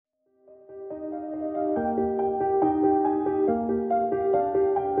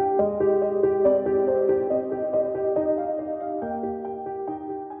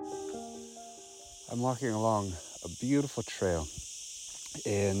walking along a beautiful trail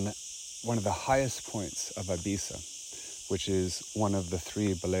in one of the highest points of Ibiza, which is one of the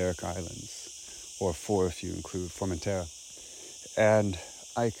 3 Balearic Islands, or 4 if you include Formentera. And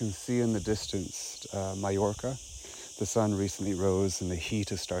I can see in the distance Mallorca. The sun recently rose and the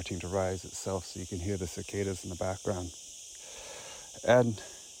heat is starting to rise itself, so you can hear the cicadas in the background. And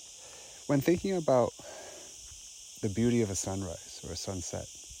when thinking about the beauty of a sunrise or a sunset,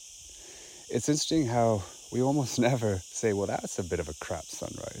 it's interesting how we almost never say, well, that's a bit of a crap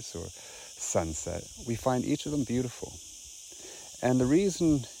sunrise or sunset. We find each of them beautiful. And the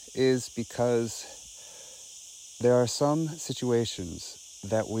reason is because there are some situations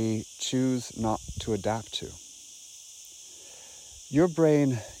that we choose not to adapt to. Your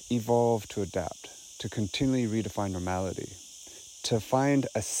brain evolved to adapt, to continually redefine normality, to find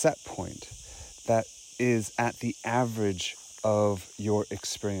a set point that is at the average of your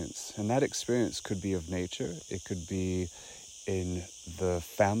experience. And that experience could be of nature, it could be in the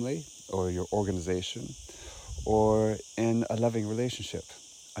family or your organization, or in a loving relationship,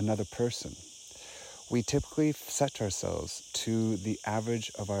 another person. We typically set ourselves to the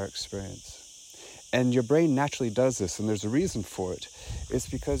average of our experience. And your brain naturally does this, and there's a reason for it. It's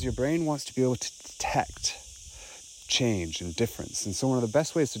because your brain wants to be able to detect change and difference. And so one of the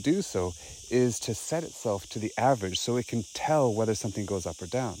best ways to do so is to set itself to the average so it can tell whether something goes up or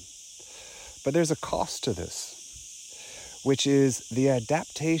down. But there's a cost to this, which is the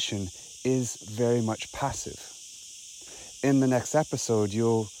adaptation is very much passive. In the next episode,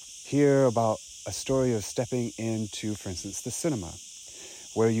 you'll hear about a story of stepping into, for instance, the cinema,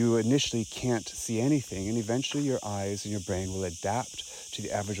 where you initially can't see anything, and eventually your eyes and your brain will adapt to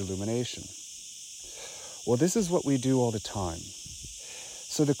the average illumination. Well, this is what we do all the time.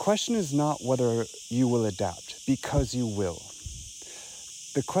 So the question is not whether you will adapt, because you will.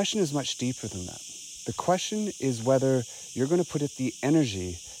 The question is much deeper than that. The question is whether you're going to put it the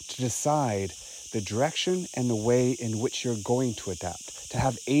energy to decide the direction and the way in which you're going to adapt, to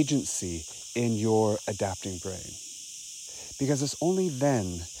have agency in your adapting brain. Because it's only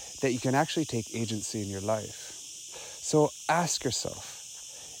then that you can actually take agency in your life. So ask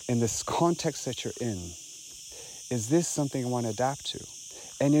yourself, in this context that you're in, is this something I want to adapt to?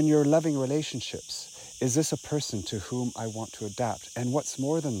 And in your loving relationships, is this a person to whom I want to adapt? And what's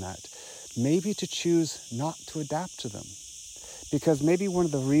more than that, maybe to choose not to adapt to them. Because maybe one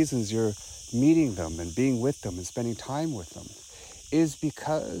of the reasons you're meeting them and being with them and spending time with them is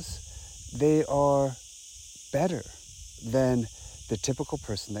because they are better than the typical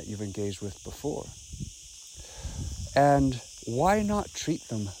person that you've engaged with before. And why not treat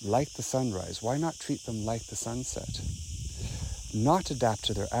them like the sunrise? Why not treat them like the sunset? Not adapt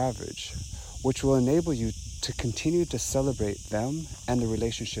to their average, which will enable you to continue to celebrate them and the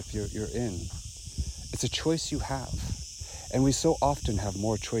relationship you're in. It's a choice you have. And we so often have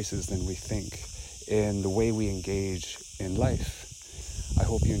more choices than we think in the way we engage in life. I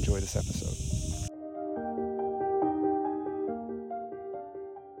hope you enjoy this episode.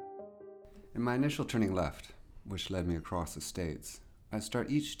 In my initial turning left, which led me across the States, I start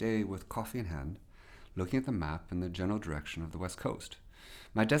each day with coffee in hand, looking at the map in the general direction of the West Coast.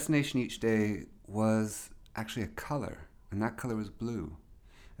 My destination each day was actually a color, and that color was blue.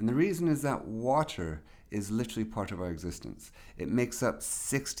 And the reason is that water is literally part of our existence. It makes up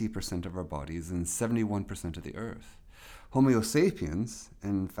 60% of our bodies and 71% of the earth. Homo sapiens,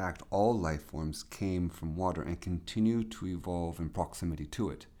 in fact all life forms, came from water and continue to evolve in proximity to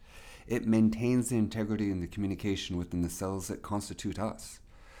it. It maintains the integrity and the communication within the cells that constitute us,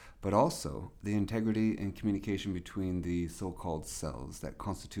 but also the integrity and communication between the so-called cells that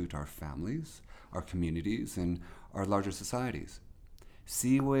constitute our families, our communities, and our larger societies.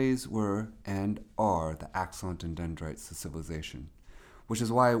 Seaways were and are the axons and dendrites of civilization, which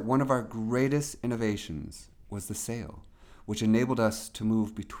is why one of our greatest innovations was the sail, which enabled us to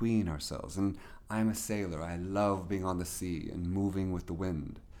move between ourselves. And I'm a sailor. I love being on the sea and moving with the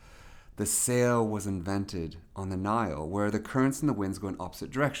wind. The sail was invented on the Nile, where the currents and the winds go in opposite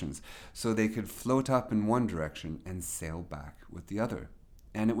directions, so they could float up in one direction and sail back with the other.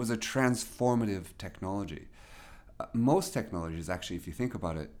 And it was a transformative technology. Most technologies, actually, if you think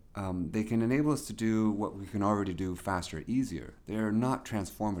about it, they can enable us to do what we can already do faster, easier. They're not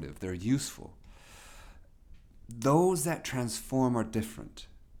transformative. They're useful. Those that transform are different.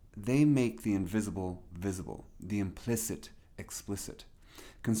 They make the invisible visible, the implicit explicit.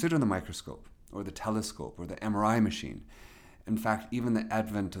 Consider the microscope, or the telescope, or the MRI machine. In fact, even the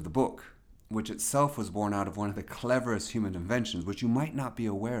advent of the book, which itself was born out of one of the cleverest human inventions, which you might not be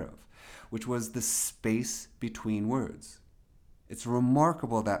aware of, which was the space between words. It's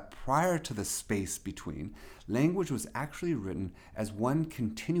remarkable that prior to the space between, language was actually written as one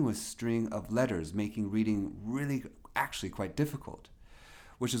continuous string of letters, making reading really actually quite difficult.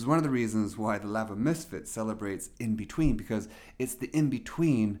 Which is one of the reasons why the Lab of Misfits celebrates in between, because it's the in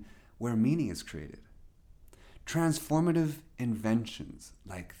between where meaning is created. Transformative inventions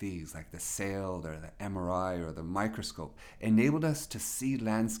like these, like the sail or the MRI or the microscope, enabled us to see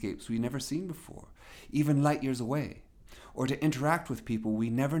landscapes we never seen before, even light years away, or to interact with people we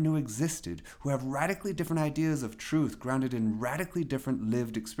never knew existed who have radically different ideas of truth grounded in radically different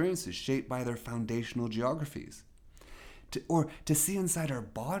lived experiences shaped by their foundational geographies. Or to see inside our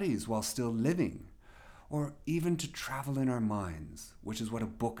bodies while still living, or even to travel in our minds, which is what a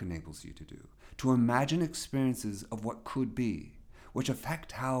book enables you to do, to imagine experiences of what could be, which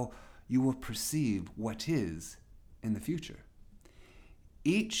affect how you will perceive what is in the future.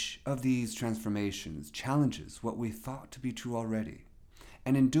 Each of these transformations challenges what we thought to be true already,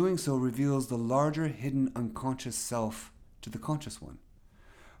 and in doing so reveals the larger hidden unconscious self to the conscious one.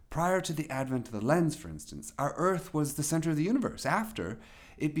 Prior to the advent of the lens, for instance, our Earth was the center of the universe. After,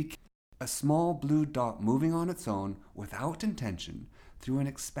 it became a small blue dot moving on its own without intention through an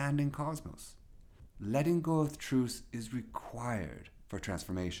expanding cosmos. Letting go of truth is required for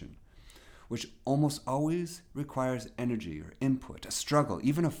transformation, which almost always requires energy or input, a struggle,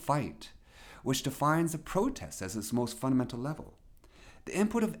 even a fight, which defines a protest as its most fundamental level. The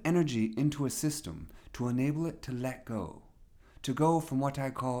input of energy into a system to enable it to let go, to go from what I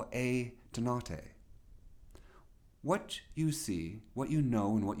call A to not A. What you see, what you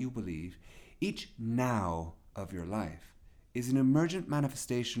know, and what you believe, each now of your life, is an emergent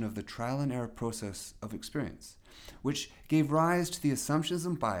manifestation of the trial and error process of experience, which gave rise to the assumptions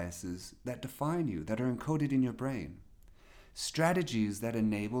and biases that define you, that are encoded in your brain. Strategies that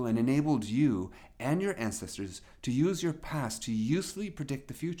enable and enabled you and your ancestors to use your past to usefully predict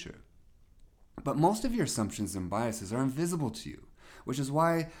the future. But most of your assumptions and biases are invisible to you, which is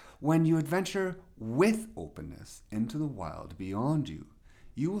why when you adventure with openness into the wild beyond you,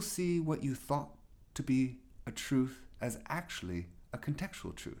 you will see what you thought to be a truth as actually a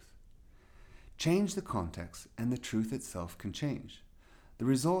contextual truth. Change the context and the truth itself can change. The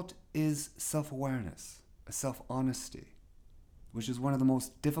result is self-awareness, a self-honesty, which is one of the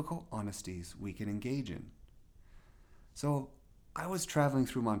most difficult honesties we can engage in. So I was traveling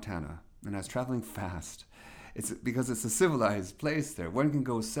through Montana, and I was traveling fast. It's because it's a civilized place there. One can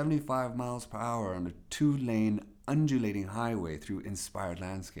go 75 miles per hour on a 2-lane undulating highway through inspired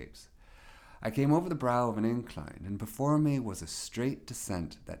landscapes. I came over the brow of an incline, and before me was a straight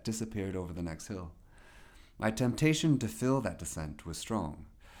descent that disappeared over the next hill. My temptation to fill that descent was strong,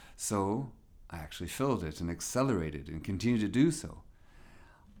 so I actually filled it and accelerated and continued to do so.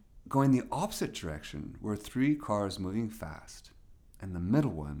 Going the opposite direction were 3 cars moving fast, and the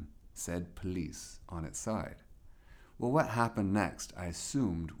middle one said police on its side. Well, what happened next I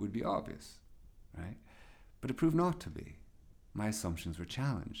assumed would be obvious, right? But it proved not to be. My assumptions were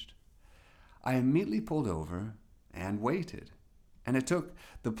challenged. I immediately pulled over and waited, and it took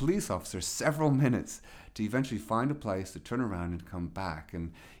the police officer several minutes to eventually find a place to turn around and come back,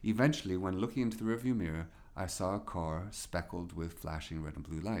 and eventually, when looking into the rearview mirror, I saw a car speckled with flashing red and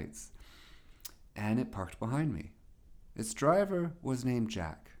blue lights, and it parked behind me. Its driver was named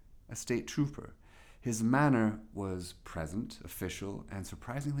Jack, a state trooper. His manner was present, official, and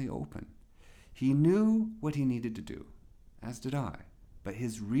surprisingly open. He knew what he needed to do, as did I, but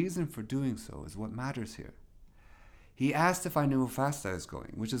his reason for doing so is what matters here. He asked if I knew how fast I was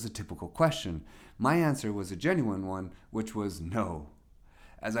going, which is a typical question. My answer was a genuine one, which was no,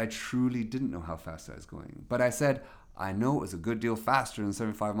 as I truly didn't know how fast I was going. But I said, I know it was a good deal faster than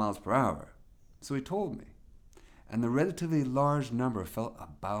 75 miles per hour. So he told me. And the relatively large number felt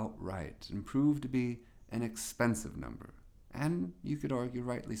about right and proved to be an expensive number. And you could argue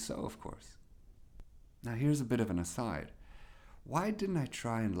rightly so, of course. Now here's a bit of an aside. Why didn't I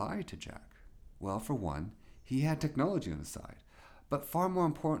try and lie to Jack? Well, for one, he had technology on his side. But far more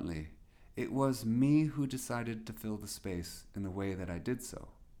importantly, it was me who decided to fill the space in the way that I did so.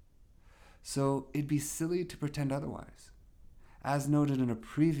 So it'd be silly to pretend otherwise. As noted in a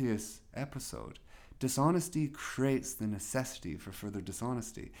previous episode, dishonesty creates the necessity for further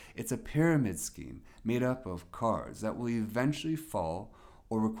dishonesty. It's a pyramid scheme made up of cards that will eventually fall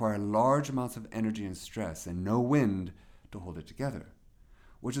or require large amounts of energy and stress and no wind to hold it together.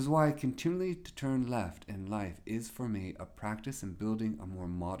 Which is why continually to turn left in life is for me a practice in building a more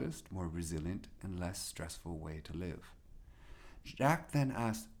modest, more resilient, and less stressful way to live. Jack then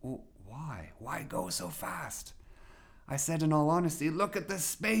asked, well, why? Why go so fast? I said in all honesty, look at this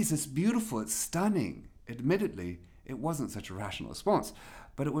space, it's beautiful, it's stunning. Admittedly, It wasn't such a rational response,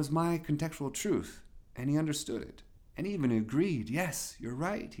 but it was my contextual truth, and he understood it. And he even agreed. Yes, you're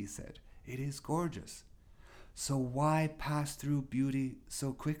right, he said. It is gorgeous. So why pass through beauty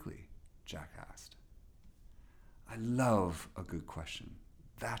so quickly? Jack asked. I love a good question.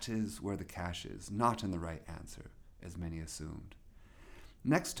 That is where the cash is, not in the right answer, as many assumed.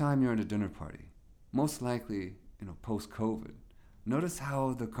 Next time you're at a dinner party, most likely, post-COVID, notice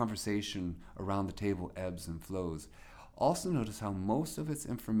how the conversation around the table ebbs and flows. Also notice how most of it's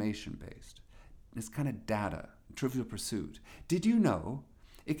information-based. It's kind of data, trivial pursuit. Did you know?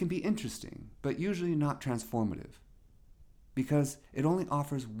 It can be interesting, but usually not transformative, because it only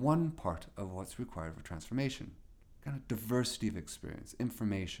offers one part of what's required for transformation. Kind of diversity of experience,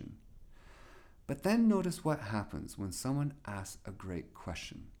 information. But then notice what happens when someone asks a great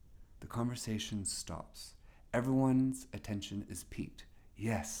question. The conversation stops. Everyone's attention is piqued.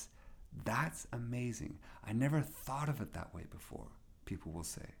 Yes, that's amazing. I never thought of it that way before, people will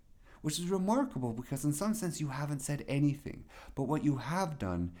say. Which is remarkable because in some sense you haven't said anything. But what you have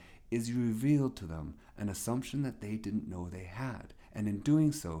done is you revealed to them an assumption that they didn't know they had. And in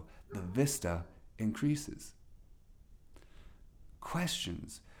doing so, the vista increases.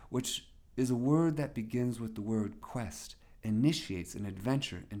 Questions, which is a word that begins with the word quest, initiates an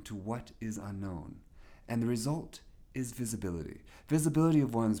adventure into what is unknown. And the result is visibility. Visibility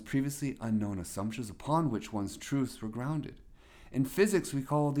of one's previously unknown assumptions upon which one's truths were grounded. In physics, we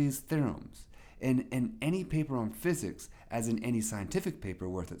call these theorems. In any paper on physics, as in any scientific paper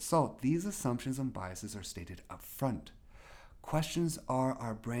worth its salt, these assumptions and biases are stated up front. Questions are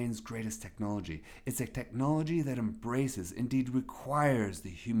our brain's greatest technology. It's a technology that embraces, indeed requires, the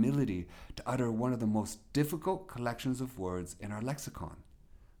humility to utter one of the most difficult collections of words in our lexicon.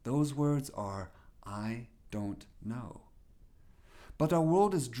 Those words are, I don't know. But our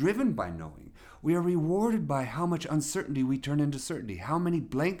world is driven by knowing. We are rewarded by how much uncertainty we turn into certainty, how many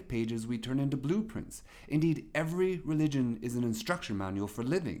blank pages we turn into blueprints. Indeed, every religion is an instruction manual for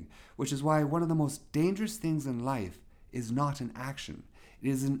living, which is why one of the most dangerous things in life is not an action. It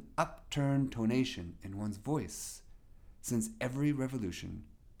is an upturned tonation in one's voice, since every revolution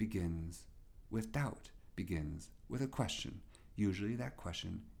begins with doubt, begins with a question. Usually that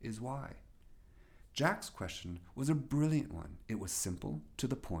question is why. Jack's question was a brilliant one. It was simple, to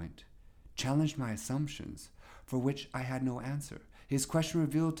the point, challenged my assumptions, for which I had no answer. His question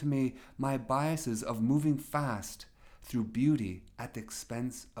revealed to me my biases of moving fast through beauty at the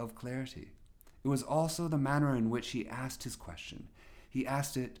expense of clarity. It was also the manner in which he asked his question. He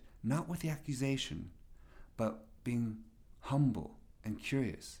asked it not with the accusation, but being humble and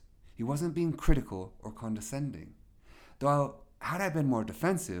curious. He wasn't being critical or condescending. Though had I been more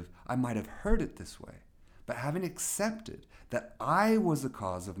defensive, I might have heard it this way. But having accepted that I was the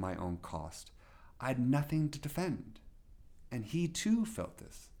cause of my own cost, I had nothing to defend. And he too felt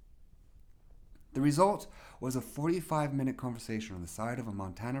this. The result was a 45-minute conversation on the side of a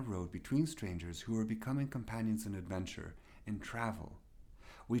Montana road between strangers who were becoming companions in adventure, in travel.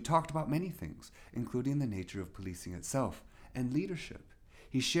 We talked about many things, including the nature of policing itself and leadership.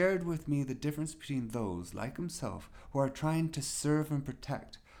 He shared with me the difference between those, like himself, who are trying to serve and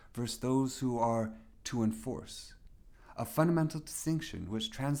protect versus those who are to enforce. A fundamental distinction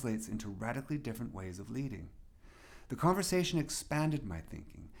which translates into radically different ways of leading. The conversation expanded my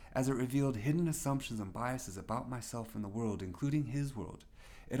thinking as it revealed hidden assumptions and biases about myself and the world, including his world.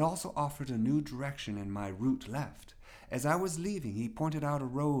 It also offered a new direction in my route left. As I was leaving, he pointed out a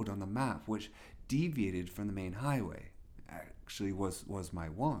road on the map which deviated from the main highway. Actually was my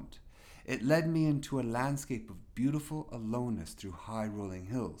want. It led me into a landscape of beautiful aloneness through high rolling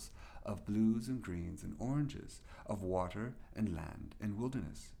hills, of blues and greens and oranges, of water and land and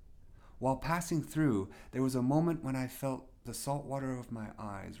wilderness. While passing through, there was a moment when I felt the salt water of my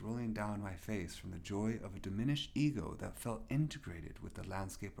eyes rolling down my face from the joy of a diminished ego that felt integrated with the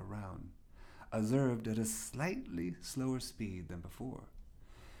landscape around, observed at a slightly slower speed than before,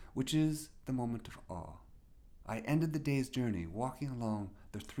 which is the moment of awe. I ended the day's journey walking along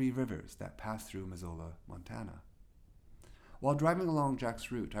the 3 rivers that pass through Missoula, Montana. While driving along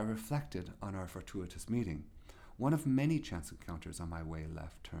Jack's route, I reflected on our fortuitous meeting, one of many chance encounters on my way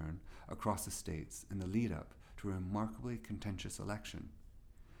left turn across the states in the lead-up to a remarkably contentious election.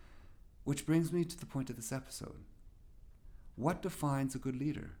 Which brings me to the point of this episode. What defines a good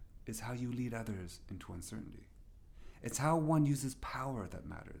leader is how you lead others into uncertainty. It's how one uses power that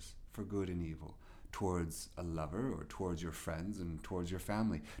matters for good and evil, towards a lover or towards your friends and towards your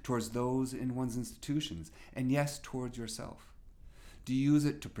family, towards those in one's institutions, and yes, towards yourself. Do you use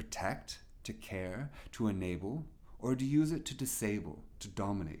it to protect, to care, to enable, or do you use it to disable, to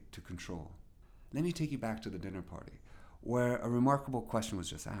dominate, to control? Let me take you back to the dinner party, where a remarkable question was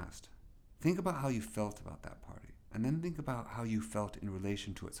just asked. Think about how you felt about that party, and then think about how you felt in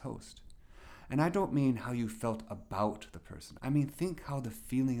relation to its host. And I don't mean how you felt about the person. I mean, think how the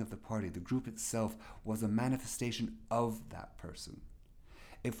feeling of the party, the group itself, was a manifestation of that person.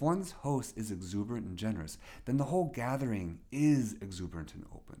 If one's host is exuberant and generous, then the whole gathering is exuberant and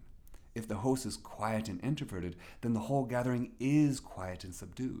open. If the host is quiet and introverted, then the whole gathering is quiet and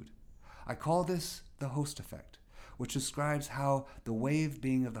subdued. I call this the host effect, which describes how the way of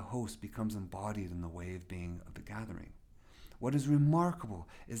being of the host becomes embodied in the way of being of the gathering. What is remarkable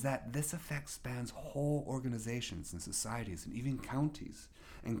is that this effect spans whole organizations and societies and even counties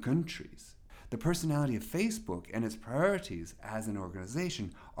and countries. The personality of Facebook and its priorities as an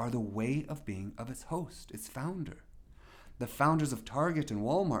organization are the way of being of its host, its founder. The founders of Target and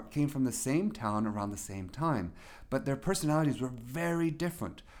Walmart came from the same town around the same time, but their personalities were very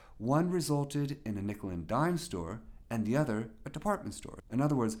different. One resulted in a nickel and dime store and the other a department store. In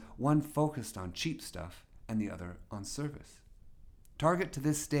other words, one focused on cheap stuff and the other on service. Target to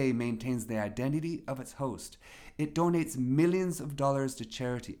this day maintains the identity of its host. It donates millions of dollars to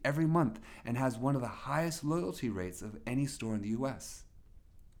charity every month and has one of the highest loyalty rates of any store in the US.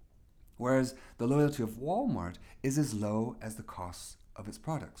 Whereas the loyalty of Walmart is as low as the costs of its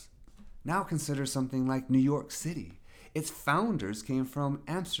products. Now consider something like New York City. Its founders came from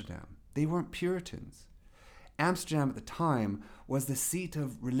Amsterdam. They weren't Puritans. Amsterdam at the time was the seat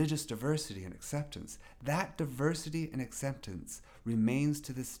of religious diversity and acceptance. That diversity and acceptance remains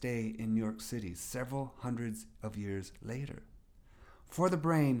to this day in New York City several hundreds of years later. For the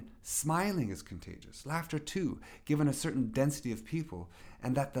brain, smiling is contagious, laughter too, given a certain density of people,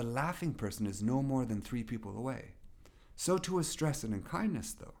 and that the laughing person is no more than 3 people away. So too is stress and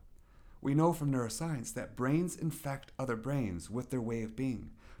unkindness, though. We know from neuroscience that brains infect other brains with their way of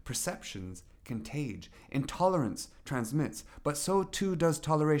being. Perceptions contage. Intolerance transmits. But so too does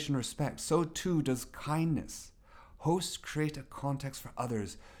toleration or respect. So too does kindness. Hosts create a context for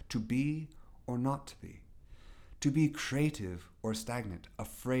others to be or not to be. To be creative or stagnant,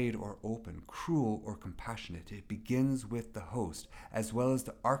 afraid or open, cruel or compassionate, it begins with the host, as well as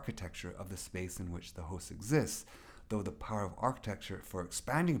the architecture of the space in which the host exists, though the power of architecture for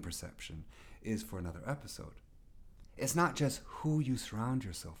expanding perception is for another episode. It's not just who you surround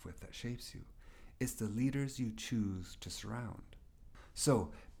yourself with that shapes you. It's the leaders you choose to surround.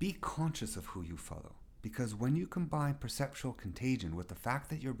 So, be conscious of who you follow, because when you combine perceptual contagion with the fact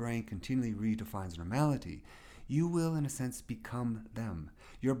that your brain continually redefines normality, you will, in a sense, become them.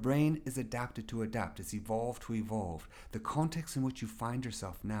 Your brain is adapted to adapt. It's evolved to evolve. The context in which you find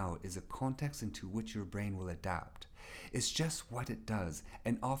yourself now is a context into which your brain will adapt. It's just what it does,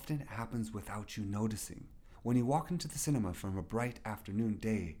 and often it happens without you noticing. When you walk into the cinema from a bright afternoon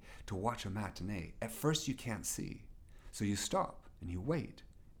day to watch a matinee, at first you can't see. So you stop and you wait.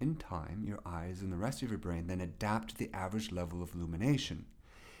 In time, your eyes and the rest of your brain then adapt to the average level of illumination.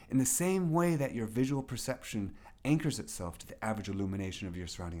 In the same way that your visual perception anchors itself to the average illumination of your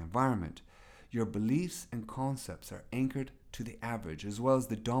surrounding environment, your beliefs and concepts are anchored to the average, as well as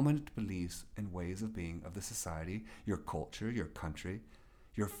the dominant beliefs and ways of being of the society, your culture, your country,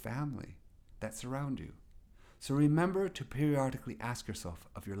 your family that surround you. So remember to periodically ask yourself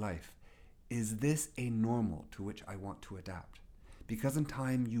of your life, is this a normal to which I want to adapt? Because in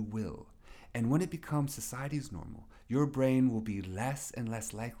time you will. And when it becomes society's normal, your brain will be less and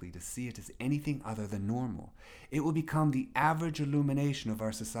less likely to see it as anything other than normal. It will become the average illumination of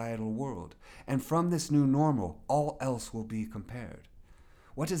our societal world. And from this new normal, all else will be compared.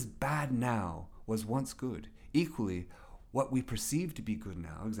 What is bad now was once good. Equally, what we perceive to be good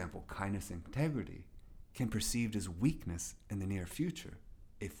now, example, kindness and integrity, can be perceived as weakness in the near future,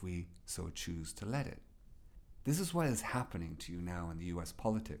 if we so choose to let it. This is what is happening to you now in the US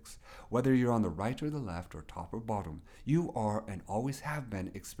politics. Whether you're on the right or the left or top or bottom, you are and always have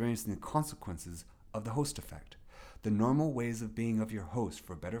been experiencing the consequences of the host effect. The normal ways of being of your host,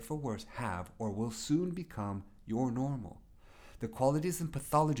 for better or for worse, have or will soon become your normal. The qualities and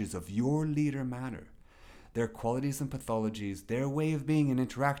pathologies of your leader matter. Their qualities and pathologies, their way of being and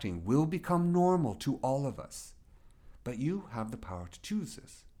interacting will become normal to all of us. But you have the power to choose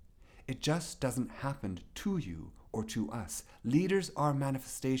this. It just doesn't happen to you or to us. Leaders are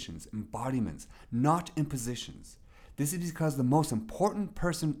manifestations, embodiments, not impositions. This is because the most important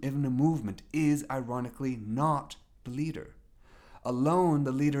person in a movement is, ironically, not the leader. Alone,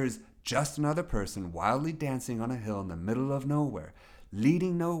 the leader is just another person wildly dancing on a hill in the middle of nowhere,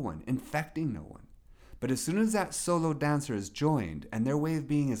 leading no one, infecting no one. But as soon as that solo dancer is joined and their way of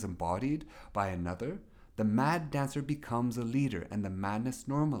being is embodied by another, the mad dancer becomes a leader and the madness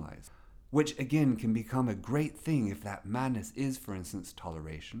normalized. which again can become a great thing if that madness is, for instance,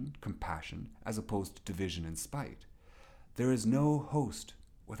 toleration, compassion, as opposed to division and spite. There is no host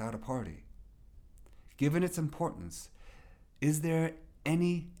without a party. Given its importance, is there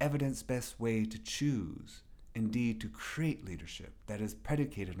any evidence-based way to choose, indeed to create leadership that is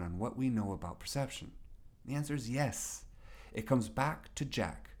predicated on what we know about perception? The answer is yes. It comes back to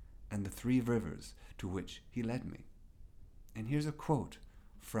Jack and the 3 rivers to which he led me. And here's a quote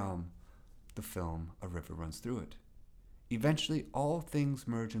from the film A River Runs Through It. Eventually, all things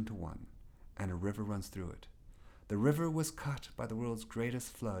merge into one, and a river runs through it. The river was cut by the world's greatest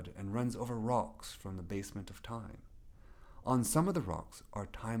flood and runs over rocks from the basement of time. On some of the rocks are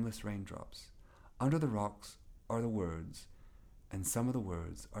timeless raindrops. Under the rocks are the words, and some of the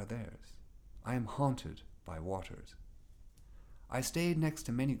words are theirs. I am haunted by waters. I stayed next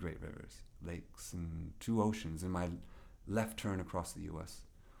to many great rivers, lakes, and 2 oceans in my left turn across the U.S.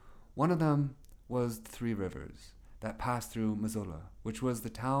 One of them was the 3 rivers that passed through Missoula, which was the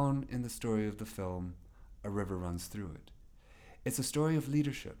town in the story of the film A River Runs Through It. It's a story of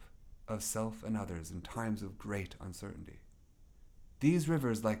leadership, of self and others in times of great uncertainty. These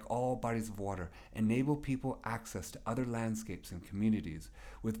rivers, like all bodies of water, enable people access to other landscapes and communities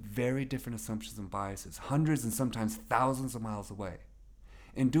with very different assumptions and biases, hundreds and sometimes thousands of miles away.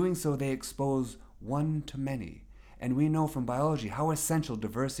 In doing so, they expose one to many. And we know from biology how essential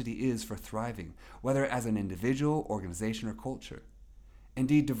diversity is for thriving, whether as an individual, organization, or culture.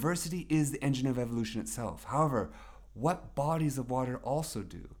 Indeed, diversity is the engine of evolution itself. However, what bodies of water also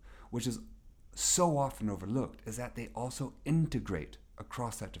do, which is so often overlooked, is that they also integrate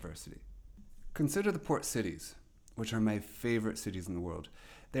across that diversity. Consider the port cities, which are my favorite cities in the world.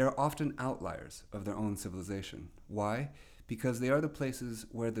 They are often outliers of their own civilization. Why? Because they are the places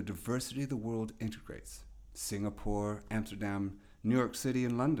where the diversity of the world integrates. Singapore, Amsterdam, New York City,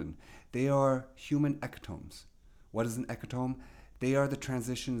 and London. They are human ecotomes. What is an ecotome? They are the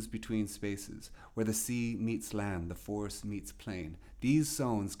transitions between spaces, where the sea meets land, the forest meets plain. These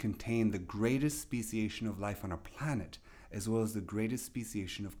zones contain the greatest speciation of life on our planet, as well as the greatest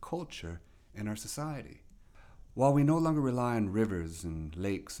speciation of culture in our society. While we no longer rely on rivers and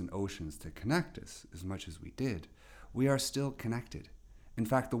lakes and oceans to connect us as much as we did, we are still connected. In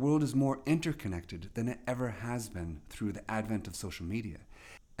fact, the world is more interconnected than it ever has been through the advent of social media.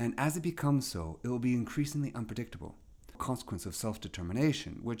 And as it becomes so, it will be increasingly unpredictable. A consequence of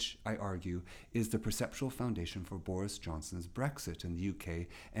self-determination, which I argue is the perceptual foundation for Boris Johnson's Brexit in the UK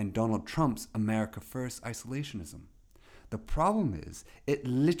and Donald Trump's America First isolationism. The problem is, it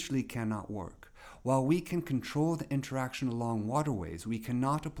literally cannot work. While we can control the interaction along waterways, we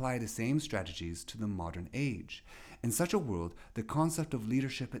cannot apply the same strategies to the modern age. In such a world, the concept of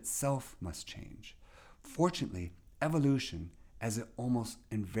leadership itself must change. Fortunately, evolution, as it almost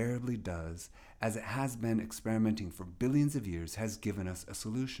invariably does, as it has been experimenting for billions of years, has given us a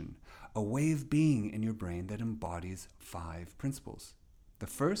solution, a way of being in your brain that embodies 5 principles. The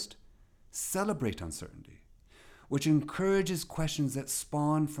first, celebrate uncertainty, which encourages questions that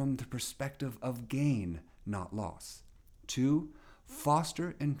spawn from the perspective of gain, not loss. 2,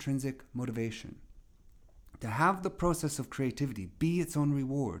 foster intrinsic motivation. To have the process of creativity be its own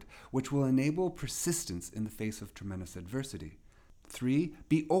reward, which will enable persistence in the face of tremendous adversity. 3,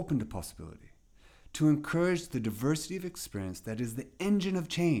 be open to possibility. To encourage the diversity of experience that is the engine of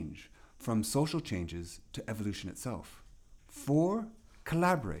change, from social changes to evolution itself. 4,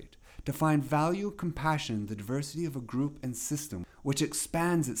 collaborate. To find value, compassion in the diversity of a group and system, which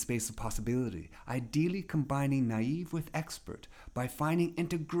expands its space of possibility, ideally combining naive with expert by finding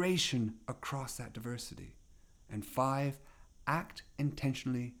integration across that diversity. And 5, act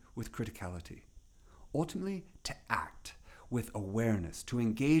intentionally with criticality. Ultimately, to act with awareness, to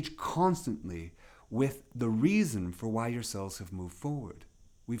engage constantly with the reason for why your cells have moved forward.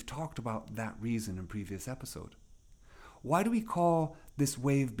 We've talked about that reason in previous episode. Why do we call this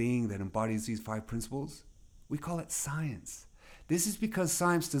way of being that embodies these 5 principles? We call it science. This is because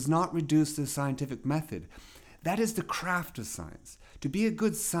science does not reduce to the scientific method. That is the craft of science. To be a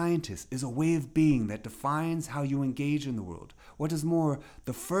good scientist is a way of being that defines how you engage in the world. What is more,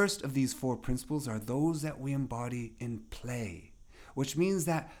 the first of these 4 principles are those that we embody in play, which means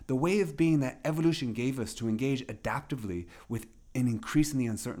that the way of being that evolution gave us to engage adaptively with an increasingly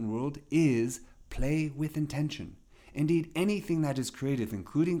uncertain world is play with intention. Indeed, anything that is creative,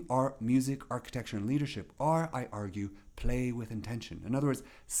 including art, music, architecture, and leadership, are, I argue, play with intention. In other words,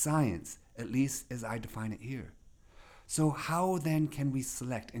 science, at least as I define it here. So how then can we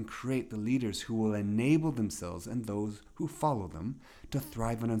select and create the leaders who will enable themselves and those who follow them to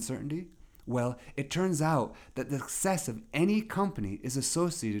thrive in uncertainty? Well, it turns out that the success of any company is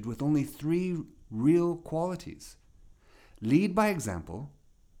associated with only 3 real qualities: lead by example,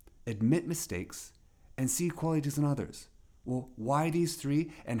 admit mistakes, and see qualities in others. Well, why these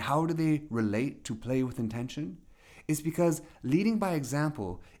 3 and how do they relate to play with intention? It's because leading by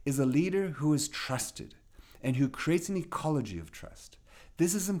example is a leader who is trusted and who creates an ecology of trust.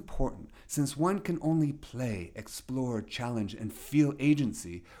 This is important since one can only play, explore, challenge, and feel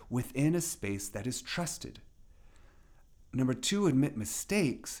agency within a space that is trusted. Number 2, admit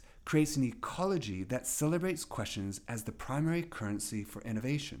mistakes creates an ecology that celebrates questions as the primary currency for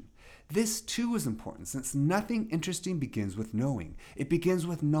innovation. This too is important since nothing interesting begins with knowing. It begins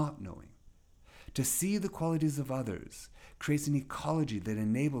with not knowing. To see the qualities of others creates an ecology that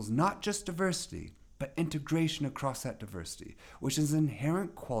enables not just diversity, but integration across that diversity, which is an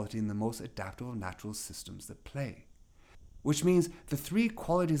inherent quality in the most adaptable natural systems that play. Which means the 3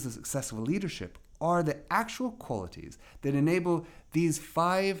 qualities of successful leadership are the actual qualities that enable these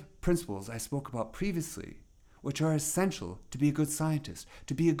 5 principles I spoke about previously, which are essential to be a good scientist,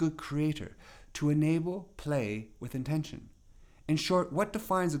 to be a good creator, to enable play with intention. In short, what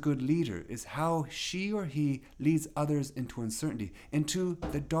defines a good leader is how she or he leads others into uncertainty, into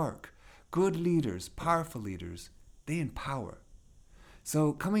the dark. Good leaders, powerful leaders, they empower.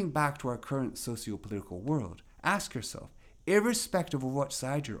 So coming back to our current socio-political world, ask yourself, irrespective of what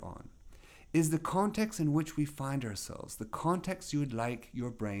side you're on, is the context in which we find ourselves the context you would like your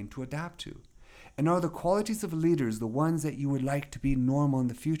brain to adapt to? And are the qualities of leaders the ones that you would like to be normal in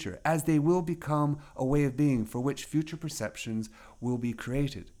the future, as they will become a way of being for which future perceptions will be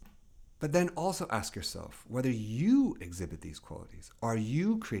created? But then also ask yourself whether you exhibit these qualities. Are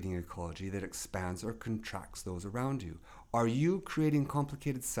you creating an ecology that expands or contracts those around you? Are you creating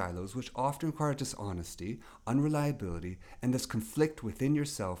complicated silos which often require dishonesty, unreliability, and thus conflict within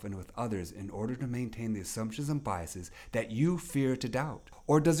yourself and with others in order to maintain the assumptions and biases that you fear to doubt?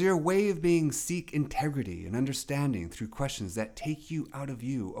 Or does your way of being seek integrity and understanding through questions that take you out of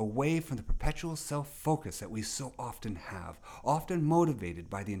you, away from the perpetual self-focus that we so often have, often motivated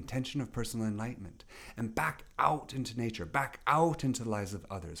by the intention of personal enlightenment, and back out into nature, back out into the lives of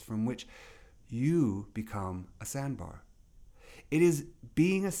others, from which you become a sandbar? It is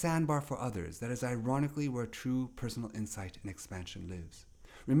being a sandbar for others that is ironically where true personal insight and expansion lives.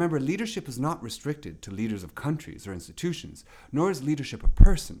 Remember, leadership is not restricted to leaders of countries or institutions, nor is leadership a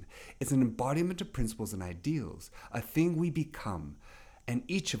person. It's an embodiment of principles and ideals, a thing we become. And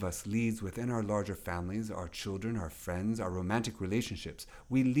each of us leads within our larger families, our children, our friends, our romantic relationships.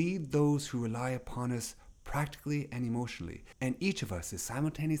 We lead those who rely upon us practically and emotionally. And each of us is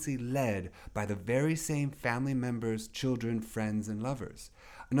simultaneously led by the very same family members, children, friends, and lovers.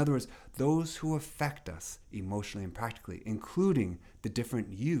 In other words, those who affect us emotionally and practically, including the different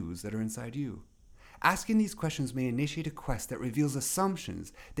yous that are inside you. Asking these questions may initiate a quest that reveals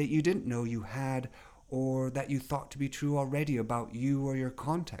assumptions that you didn't know you had or that you thought to be true already about you or your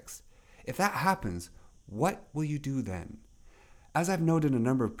context. If that happens, what will you do then? As I've noted in a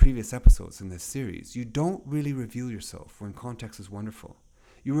number of previous episodes in this series, you don't really reveal yourself when context is wonderful.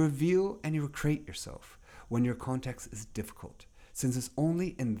 You reveal and you create yourself when your context is difficult, since it's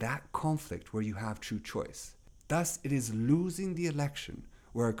only in that conflict where you have true choice. Thus, it is losing the election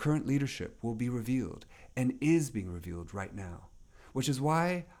where our current leadership will be revealed and is being revealed right now, which is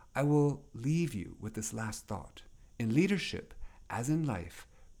why I will leave you with this last thought. In leadership, as in life,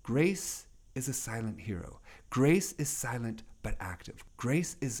 grace is a silent hero. Grace is silent but active.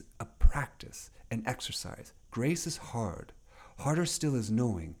 Grace is a practice, an exercise. Grace is hard. Harder still is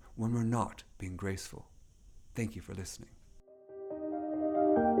knowing when we're not being graceful. Thank you for listening.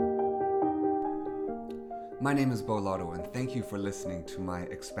 My name is Bo Lotto, and thank you for listening to my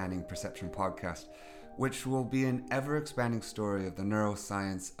Expanding Perception podcast, which will be an ever-expanding story of the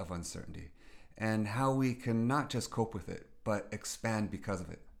neuroscience of uncertainty and how we can not just cope with it, but expand because of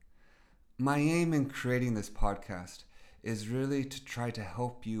it. My aim in creating this podcast is really to try to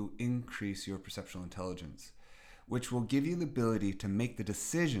help you increase your perceptual intelligence, which will give you the ability to make the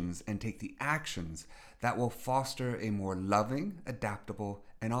decisions and take the actions that will foster a more loving, adaptable,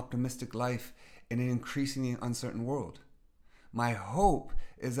 and optimistic life in an increasingly uncertain world. My hope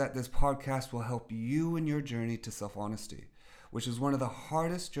is that this podcast will help you in your journey to self-honesty, which is one of the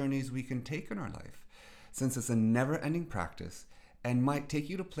hardest journeys we can take in our life, since it's a never-ending practice and might take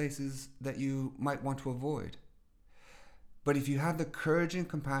you to places that you might want to avoid. But if you have the courage and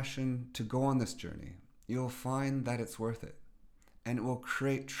compassion to go on this journey, you'll find that it's worth it, and it will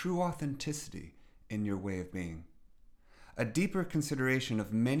create true authenticity in your way of being. A deeper consideration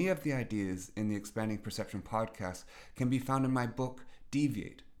of many of the ideas in the Expanding Perception podcast can be found in my book,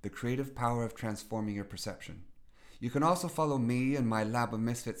 Deviate, the creative power of transforming your perception. You can also follow me and my Lab of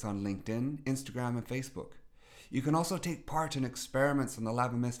Misfits on LinkedIn, Instagram, and Facebook. You can also take part in experiments on the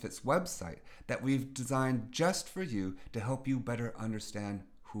Lab of Misfits website that we've designed just for you to help you better understand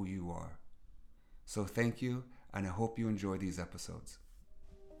who you are. So thank you, and I hope you enjoy these episodes.